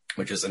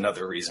 which is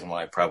another reason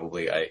why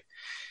probably I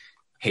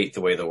hate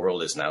the way the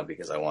world is now,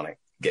 because I want to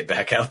get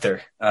back out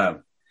there.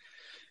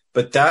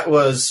 But that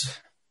was,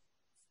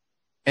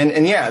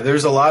 and yeah,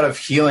 there's a lot of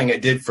healing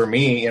it did for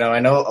me. I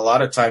know a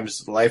lot of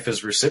times life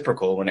is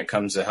reciprocal when it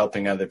comes to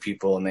helping other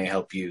people and they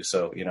help you.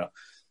 So,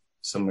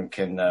 someone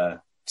can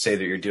say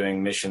that you're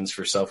doing missions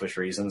for selfish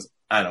reasons.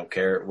 I don't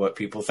care what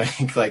people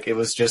think. Like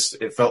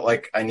it felt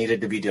like I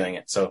needed to be doing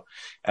it. So,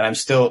 and I'm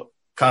still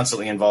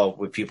constantly involved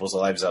with people's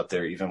lives out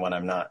there, even when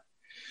I'm not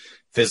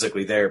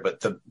physically there.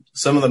 But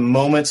some of the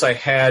moments I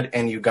had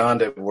in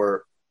Uganda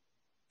were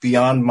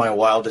beyond my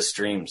wildest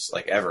dreams,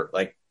 like ever.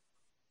 Like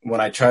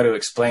when I try to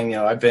explain,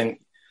 I've been,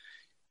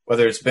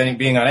 whether it's been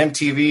being on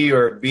MTV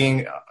or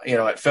being,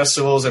 at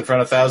festivals in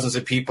front of thousands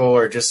of people,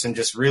 or just in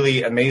just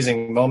really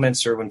amazing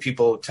moments, or when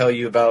people tell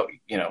you about,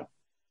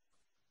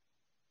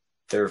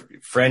 their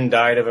friend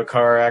died of a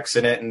car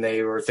accident and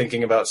they were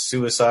thinking about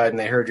suicide and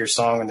they heard your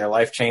song and their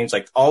life changed.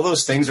 Like all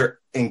those things are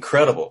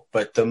incredible.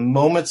 But the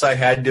moments I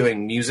had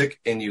doing music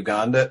in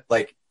Uganda,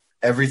 like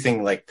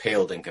everything like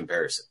paled in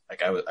comparison.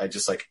 Like I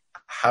just like,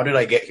 how did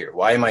I get here?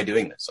 Why am I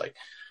doing this? Like,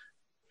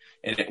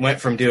 and it went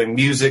from doing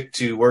music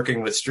to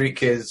working with street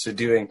kids to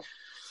doing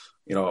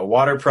a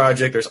water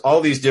project. There's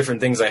all these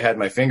different things I had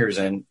my fingers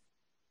in.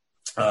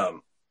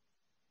 And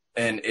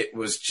it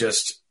was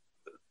just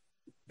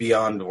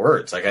beyond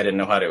words. Like, I didn't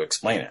know how to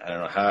explain it. I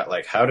don't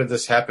know how did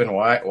this happen?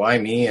 Why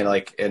me?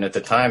 And at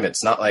the time,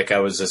 it's not like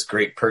I was this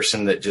great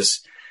person that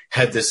just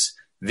had this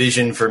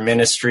vision for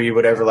ministry,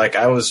 whatever. Like,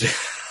 I was,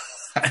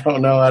 I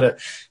don't know how to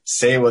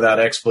say it without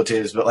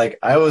expletives, but like,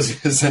 I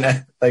was just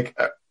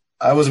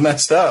I was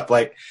messed up,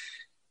 like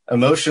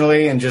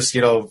emotionally and just,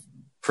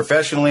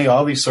 professionally,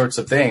 all these sorts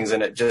of things.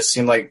 And it just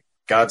seemed like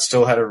God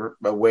still had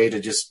a way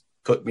to just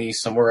put me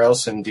somewhere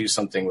else and do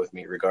something with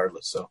me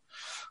regardless. So,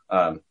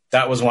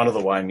 that was one of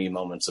the why me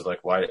moments of like,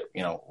 why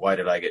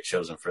did I get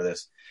chosen for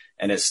this?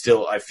 And it's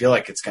still, I feel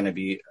like it's going to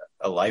be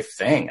a life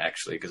thing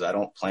actually, because I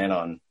don't plan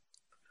on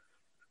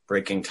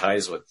breaking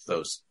ties with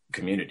those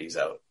communities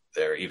out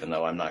there, even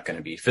though I'm not going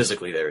to be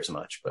physically there as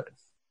much. But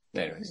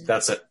anyways,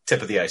 that's a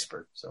tip of the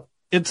iceberg. So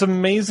it's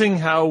amazing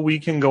how we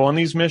can go on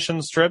these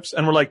mission trips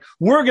and we're like,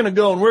 we're going to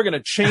go and we're going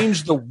to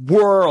change the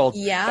world.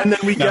 Yeah. And then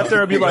we get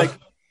there and be like,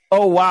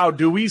 oh, wow,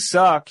 do we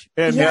suck?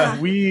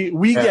 And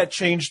we get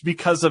changed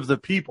because of the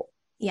people.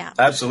 Yeah,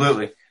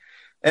 absolutely.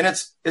 And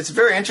it's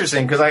very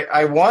interesting because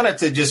I want it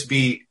to just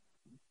be,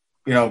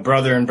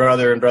 brother and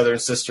brother and brother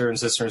and sister and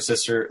sister and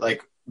sister,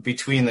 like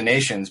between the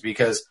nations,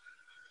 because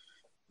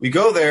we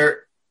go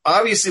there.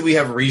 Obviously, we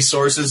have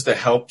resources to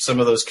help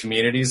some of those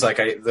communities. Like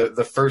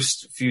the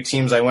first few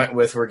teams I went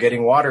with were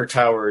getting water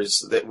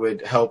towers that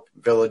would help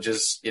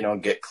villages,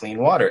 get clean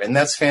water. And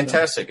that's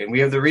fantastic. And we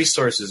have the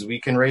resources. We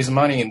can raise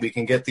money and we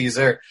can get these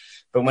there.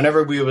 But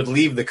whenever we would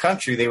leave the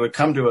country, they would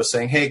come to us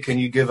saying, hey, can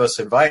you give us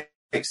advice?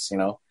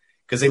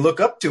 Because they look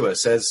up to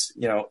us as,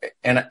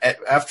 and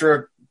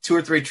after 2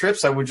 or 3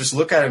 trips, I would just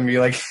look at them and be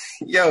like,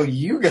 yo,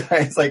 you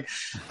guys, like,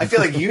 I feel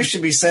like you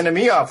should be sending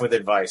me off with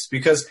advice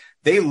because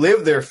they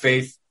live their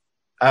faith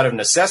out of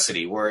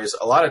necessity. Whereas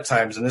a lot of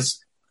times, and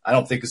this, I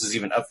don't think this is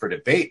even up for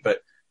debate, but,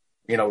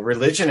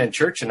 religion and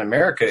church in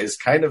America is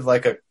kind of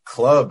like a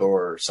club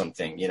or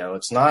something,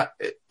 it's not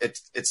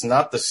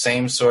the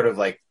same sort of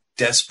like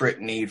desperate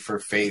need for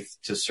faith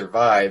to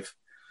survive.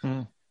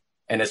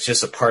 And it's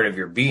just a part of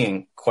your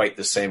being quite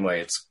the same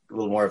way. It's a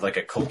little more of like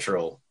a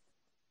cultural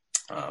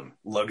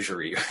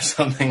luxury or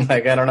something,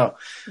 like, I don't know.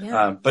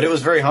 Yeah. But it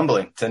was very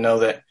humbling to know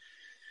that,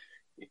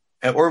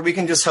 or we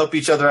can just help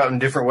each other out in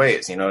different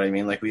ways. You know what I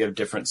mean? Like we have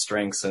different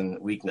strengths and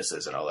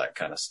weaknesses and all that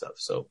kind of stuff.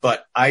 So,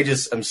 but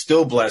I'm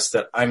still blessed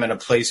that I'm in a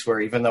place where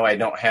even though I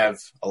don't have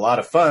a lot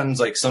of funds,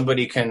 like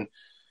somebody can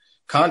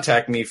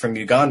contact me from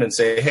Uganda and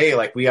say, hey,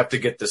 like we have to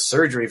get this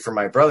surgery for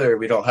my brother.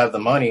 We don't have the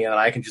money. And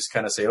I can just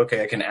kind of say,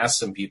 okay, I can ask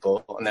some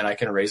people and then I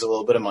can raise a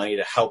little bit of money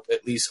to help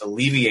at least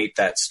alleviate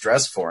that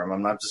stress for them.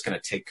 I'm not just going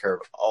to take care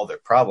of all their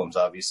problems,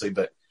 obviously,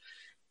 but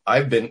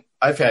I can't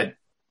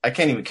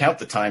even count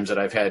the times that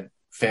I've had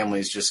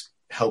families just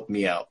help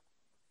me out.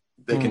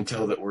 They can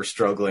tell that we're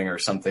struggling or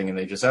something. And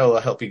they just, oh,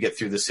 I'll help you get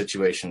through this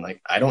situation.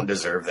 Like, I don't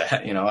deserve that.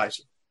 I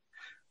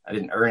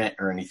didn't earn it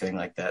or anything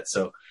like that.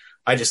 So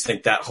I just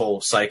think that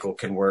whole cycle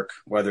can work,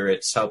 whether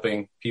it's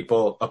helping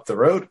people up the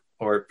road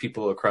or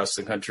people across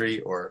the country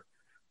or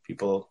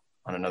people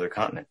on another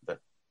continent. But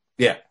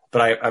yeah,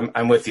 but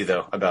I'm with you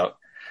though about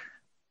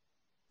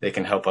they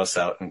can help us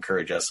out,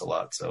 encourage us a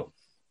lot. So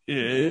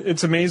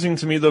it's amazing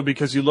to me though,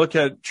 because you look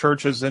at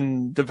churches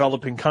in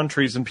developing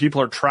countries and people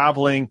are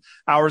traveling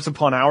hours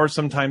upon hours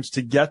sometimes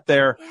to get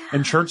there. Yeah.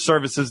 And church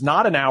service is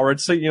not an hour.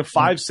 It's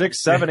 5, 6,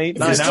 7, 8,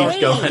 9 hours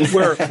going.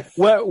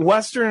 Where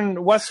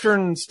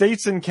Western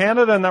states in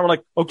Canada, and then we're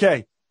like,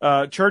 okay,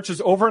 church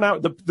is over and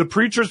out. The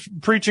preacher's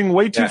preaching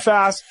way too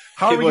fast.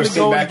 How people are we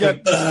going to go and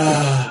get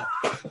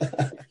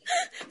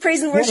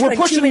praise and worship? We're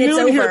pushing 2 minutes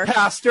noon over here,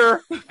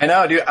 Pastor. I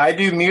know, dude. I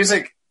do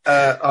music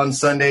on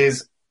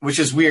Sundays, which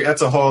is weird.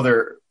 That's a whole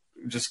other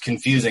just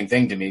confusing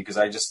thing to me because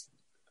I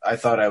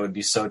thought I would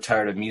be so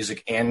tired of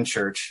music and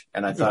church,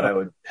 and I thought I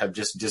would have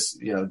just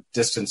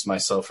distanced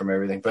myself from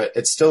everything. But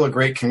it's still a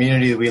great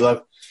community. We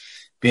love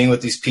being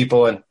with these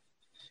people, and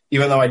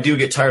even though I do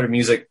get tired of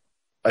music,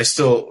 I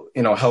still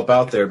help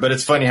out there. But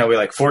it's funny how we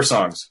like 4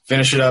 songs,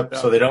 finish it up,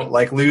 so they don't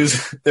like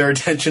lose their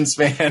attention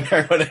span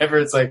or whatever.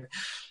 It's like,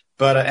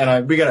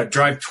 but we got to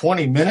drive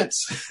 20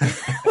 minutes.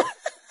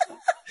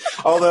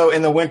 Although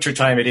in the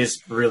wintertime, it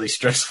is really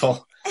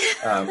stressful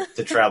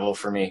to travel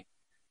for me.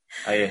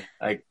 I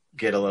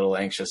get a little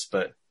anxious,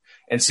 but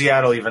in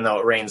Seattle, even though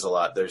it rains a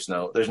lot, there's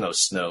no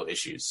snow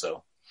issues.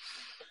 So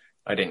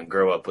I didn't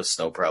grow up with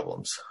snow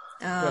problems.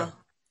 Oh,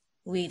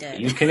 we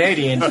did. You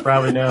Canadians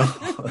probably know.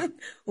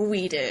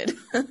 We did.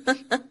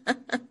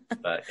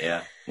 But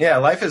yeah,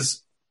 life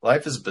is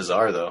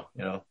bizarre though,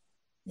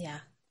 Yeah,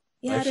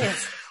 it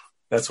is.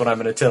 That's what I'm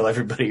going to tell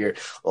everybody here.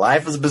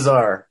 Life is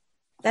bizarre.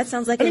 That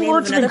sounds like a name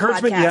of another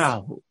podcast.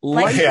 Yeah.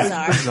 Life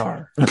is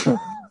bizarre.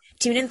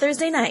 Tune in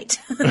Thursday night.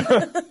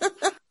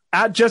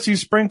 At Jesse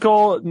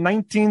Sprinkle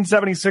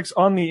 1976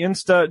 on the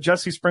Insta,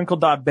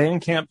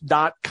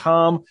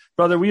 jessesprinkle.bandcamp.com.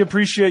 Brother, we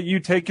appreciate you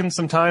taking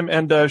some time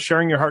and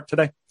sharing your heart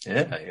today.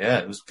 Yeah,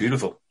 it was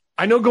beautiful.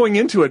 I know going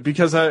into it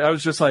because I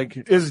was just like,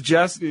 is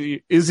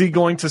he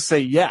going to say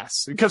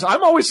yes? Because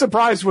I'm always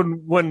surprised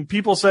when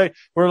people say,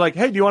 we're like,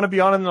 hey, do you want to be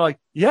on? And they're like,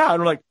 yeah. And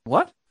we're like,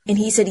 what? And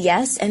he said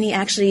yes, and he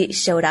actually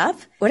showed up.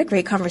 What a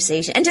great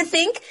conversation. And to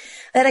think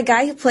that a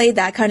guy who played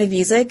that kind of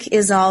music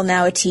is all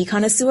now a tea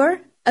connoisseur.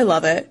 I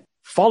love it.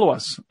 Follow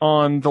us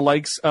on the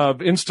likes of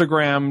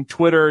Instagram,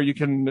 Twitter. You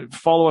can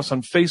follow us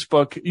on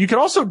Facebook. You can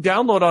also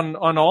download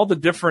on all the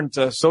different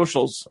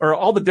socials or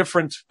all the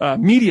different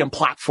medium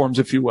platforms,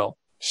 if you will.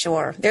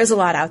 Sure. There's a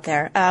lot out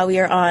there. We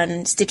are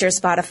on Stitcher,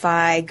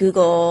 Spotify,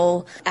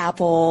 Google,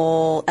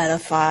 Apple,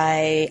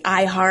 Edify,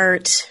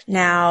 iHeart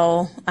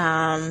now.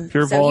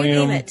 Pure Volume. You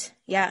name it.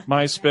 Yeah.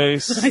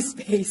 MySpace.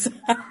 MySpace.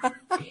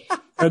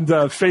 And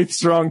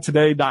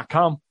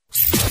faithstrongtoday.com.